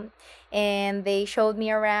your home. And they showed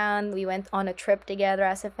me around. We went on a trip together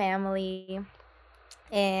as a family,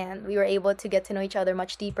 and we were able to get to know each other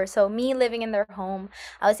much deeper. So me living in their home,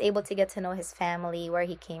 I was able to get to know his family, where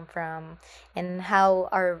he came from, and how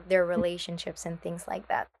are their relationships and things like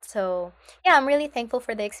that. So yeah, I'm really thankful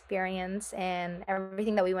for the experience and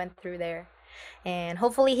everything that we went through there. And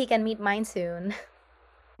hopefully he can meet mine soon.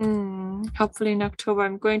 Hopefully in October.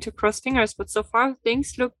 I'm going to cross fingers, but so far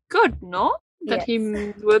things look good, no? That he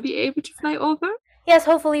Yes. will be able to fly over? Yes,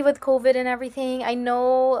 hopefully with COVID and everything. I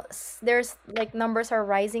know there's like numbers are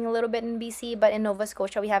rising a little bit in BC, but in Nova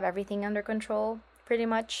Scotia we have everything under control pretty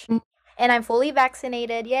much. Mm. And I'm fully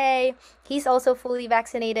vaccinated. Yay. He's also fully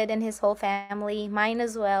vaccinated and his whole family, mine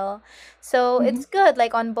as well. So Mhm. it's good.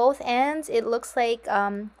 Like on both ends, it looks like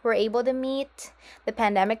we're able to meet. The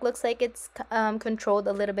pandemic looks like it's controlled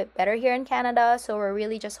a little bit better here in Canada. So we're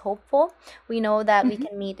really just hopeful. We know that we Mhm.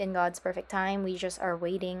 can meet in God's perfect time. We just are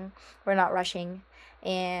waiting. We're not rushing.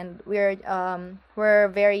 And we're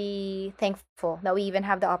very thankful that we even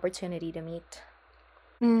have the opportunity to meet.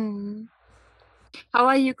 Mm. How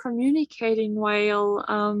are you communicating while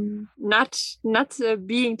not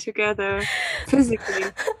being together physically?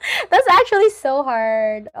 That's actually so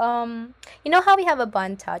hard. You know how we have a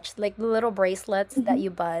bun touch, like the little bracelets that Mhm. you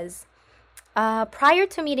buzz. Prior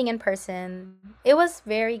to meeting in person, it was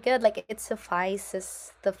very good. Like it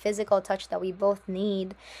suffices the physical touch that we both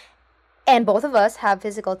need, and both of us have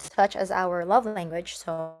physical touch as our love language.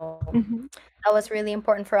 So Mhm. that was really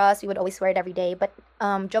important for us. We would always wear it every day. But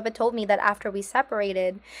Jobit told me that after we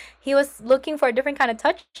separated, he was looking for a different kind of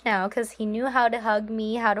touch now because he knew how to hug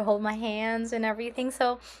me, how to hold my hands and everything.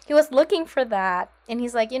 So he was looking for that. And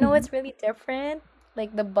he's like, Mhm. it's really different.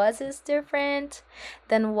 Like the buzz is different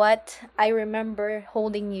than what I remember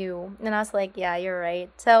holding you. And I was like, yeah, you're right.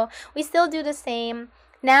 So we still do the same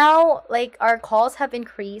Now, like, our calls have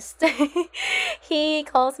increased. He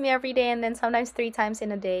calls me every day and then sometimes three times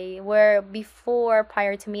in a day. Where before,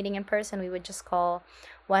 prior to meeting in person, we would just call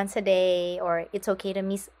once a day, or it's okay to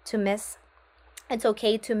miss. It's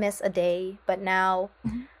okay to miss a day. But now,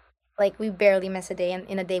 Mhm. like, we barely miss a day, and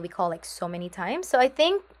in a day we call like so many times. So I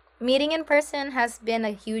think meeting in person has been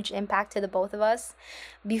a huge impact to the both of us.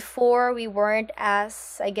 Before, we weren't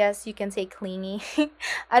as, I guess you can say, clingy.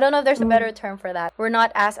 I don't know if there's a better Mm. term for that. We're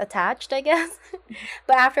not as attached, I guess.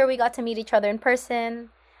 But after we got to meet each other in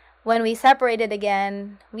person, when we separated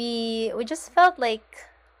again, we just felt like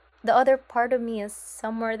the other part of me is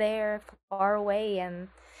somewhere there, far away, and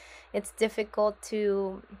it's difficult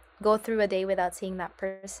to go through a day without seeing that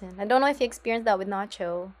person. I don't know if you experienced that with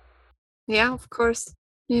Nacho. Yeah, of course.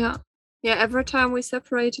 Yeah. Yeah, every time we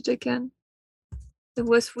separated again, it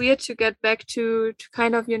was weird to get back to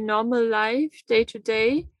kind of your normal life,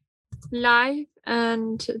 day-to-day life,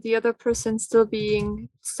 and the other person still being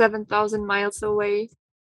 7,000 miles away.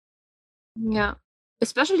 Yeah.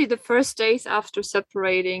 Especially the first days after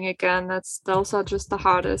separating again, those are just the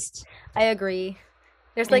hardest. I agree.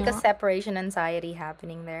 There's like a Yeah. separation anxiety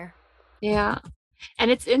happening there. Yeah.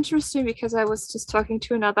 And it's interesting because I was just talking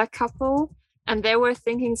to another couple and they were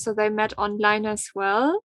thinking, so they met online as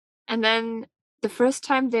well. And then the first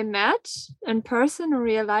time they met in person in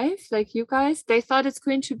real life, like you guys, they thought it's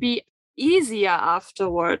going to be easier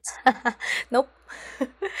afterwards. Nope.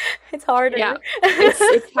 It's Yeah.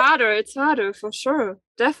 harder. It's harder for sure.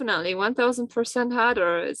 Definitely 1000%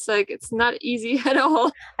 harder. It's like it's not easy at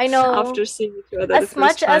all I know. after seeing each other the As first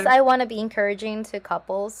much as time. I want to be encouraging to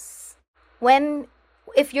couples, when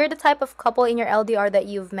if you're the type of couple in your LDR that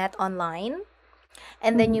you've met online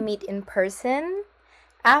and then you Mhm. meet in person,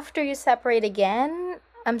 after you separate again,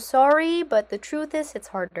 I'm sorry, but the truth is it's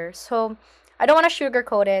harder. So I don't want to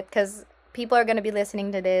sugarcoat it because people are going to be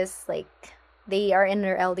listening to this like they are in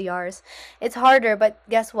their LDRs. It's harder, but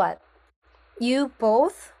guess what? You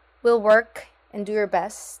both will work and do your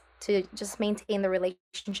best to just maintain the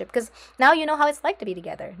relationship because now you know how it's like to be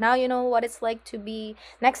together. Now you know what it's like to be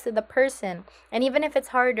next to the person. And even if it's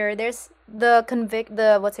harder, there's the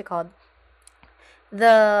what's it called?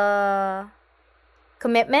 The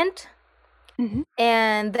commitment Mhm.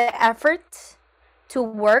 and the effort to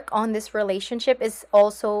work on this relationship is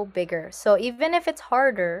also bigger. So even if it's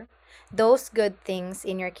harder, those good things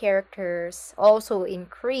in your characters also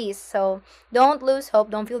increase. So don't lose hope,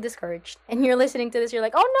 don't feel discouraged. And you're listening to this, you're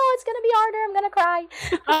like, oh no, it's gonna be harder, I'm gonna cry.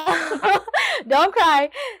 Don't cry.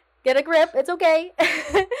 Get a grip, it's okay.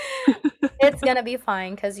 It's gonna be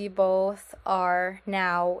fine because you both are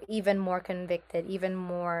now even more convicted, even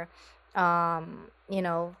more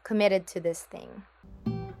committed to this thing.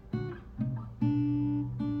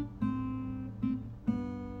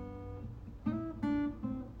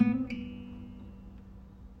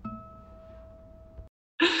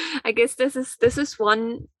 I guess this is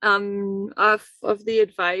one of the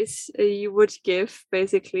advice you would give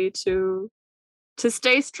basically to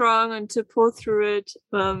stay strong and to pull through it.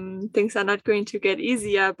 Things are not going to get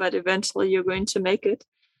easier, but eventually you're going to make it.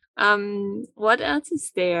 What else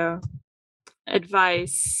is there?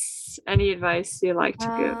 Advice? Any advice you like to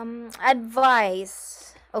give?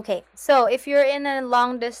 Advice. Okay, so if you're in a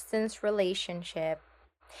long distance relationship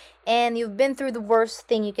and you've been through the worst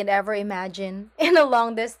thing you could ever imagine in a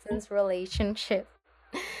long distance relationship,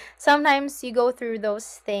 sometimes you go through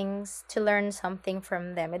those things to learn something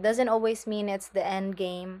from them. It doesn't always mean it's the end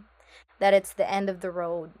game, that it's the end of the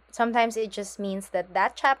road. Sometimes it just means that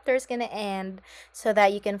that chapter is going to end so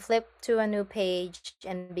that you can flip to a new page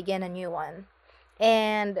and begin a new one.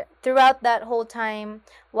 And throughout that whole time,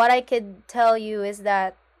 what I could tell you is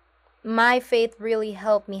that my faith really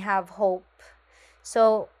helped me have hope.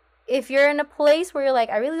 So if you're in a place where you're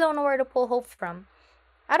like, I really don't know where to pull hope from,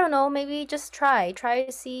 I don't know, maybe just try. Try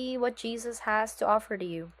to see what Jesus has to offer to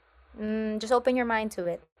you. Just open your mind to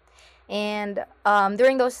it. And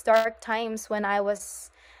during those dark times when I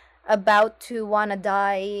was about to want to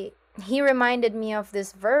die, he reminded me of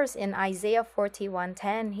this verse in Isaiah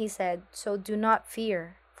 41:10. He said, "So do not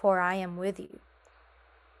fear, for I am with you."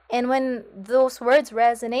 And when those words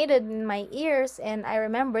resonated in my ears and I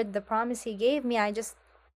remembered the promise he gave me, I just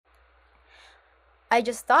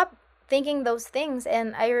stopped thinking those things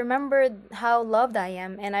and I remembered how loved I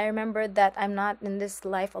am and I remembered that I'm not in this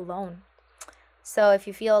life alone. So if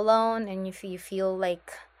you feel alone and if you feel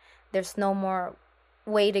like there's no more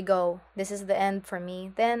way to go, this is the end for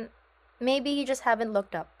me, then maybe you just haven't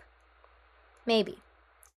looked up. Maybe.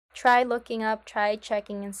 Try looking up, try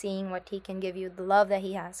checking and seeing what he can give you, the love that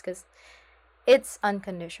he has, because it's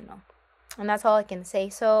unconditional. And that's all I can say.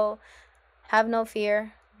 So Have no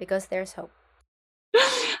fear because there's hope.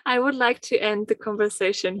 I would like to end the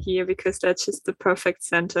conversation here because that's just the perfect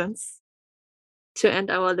sentence to end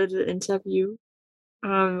our little interview.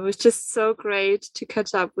 It was just so great to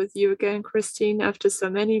catch up with you again, Christine, after so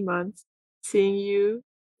many months, seeing you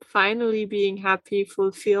finally being happy,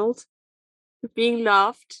 fulfilled, being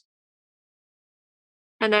loved.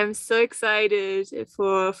 And I'm so excited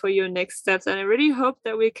for your next steps. And I really hope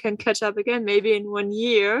that we can catch up again, maybe in 1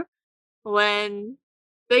 year when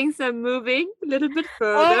things are moving a little bit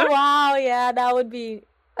further. Oh wow, yeah, that would be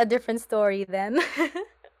a different story then.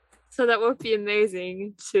 So that would be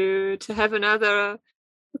amazing to have another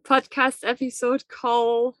podcast episode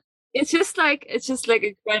call. It's just like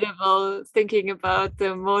incredible thinking about the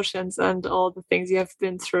emotions and all the things you have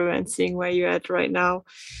been through and seeing where you're at right now.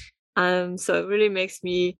 So it really makes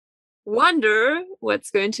me wonder what's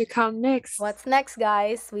going to come next. What's next,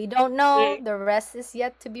 guys? We don't know. The rest is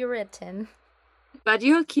yet to be written. But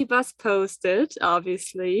you'll keep us posted,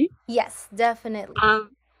 obviously. Yes, definitely.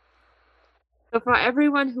 So for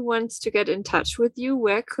everyone who wants to get in touch with you,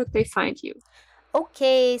 where could they find you?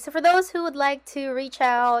 Okay, so for those who would like to reach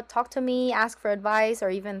out, talk to me, ask for advice, or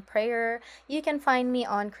even prayer, you can find me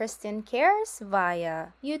on Christian Cares via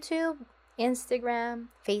YouTube, Instagram,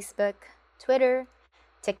 Facebook, Twitter,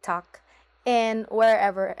 TikTok, and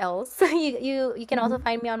wherever else. You can also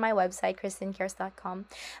find me on my website, christiancares.com.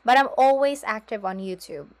 But I'm always active on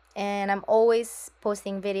YouTube. And I'm always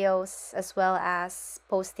posting videos as well as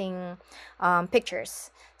posting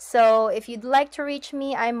pictures. So if you'd like to reach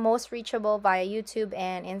me, I'm most reachable via YouTube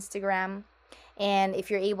and Instagram. And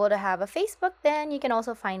if you're able to have a Facebook, then you can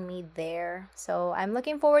also find me there. So I'm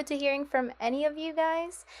looking forward to hearing from any of you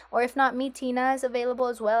guys. Or if not, me, Tina is available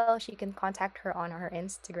as well. She can contact her on her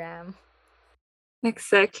Instagram.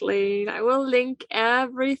 Exactly. I will link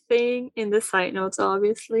everything in the side notes,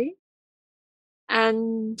 obviously.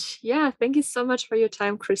 And yeah, thank you so much for your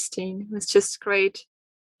time, Christine. It was just great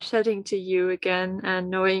chatting to you again and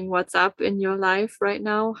knowing what's up in your life right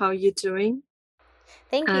now, how you're doing.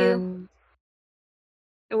 Thank you.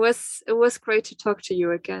 It was great to talk to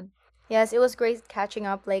you again. Yes, it was great catching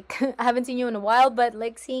up. Like I haven't seen you in a while, but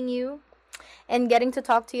like seeing you and getting to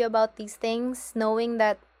talk to you about these things, knowing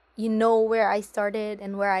that you know where I started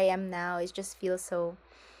and where I am now, it just feels so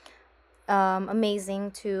amazing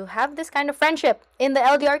to have this kind of friendship in the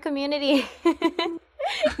LDR community.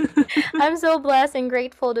 I'm so blessed and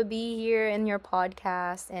grateful to be here in your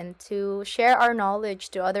podcast and to share our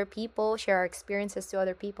knowledge to other people, share our experiences to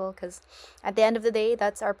other people, because at the end of the day,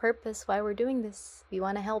 that's our purpose, why we're doing this. We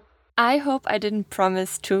want to help. I hope I didn't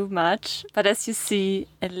promise too much, but as you see,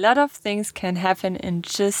 a lot of things can happen in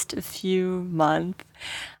just a few months.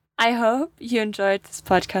 I hope you enjoyed this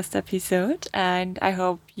podcast episode and I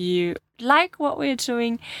hope you like what we're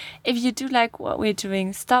doing. If you do like what we're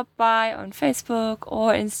doing, stop by on Facebook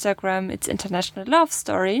or Instagram. It's International Love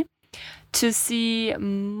Story to see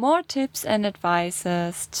more tips and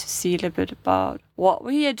advices, to see a little bit about what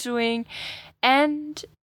we are doing, and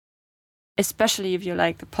especially if you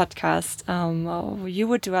like the podcast, you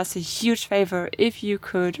would do us a huge favor if you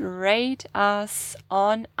could rate us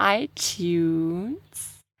on iTunes.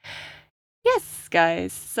 Yes,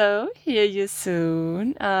 guys. So, hear you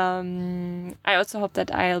soon. I also hope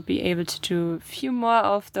that I'll be able to do a few more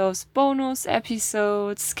of those bonus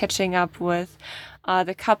episodes, catching up with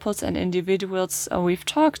the couples and individuals we've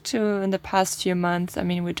talked to in the past few months. I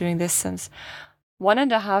mean, we're doing this since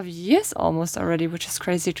 1.5 years almost already, which is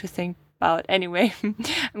crazy to think about. Anyway,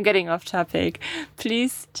 I'm getting off topic.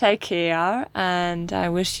 Please take care, and I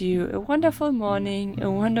wish you a wonderful morning,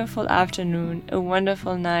 a wonderful afternoon, a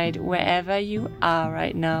wonderful night, wherever you are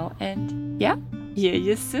right now. And yeah, hear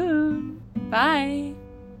you soon. Bye.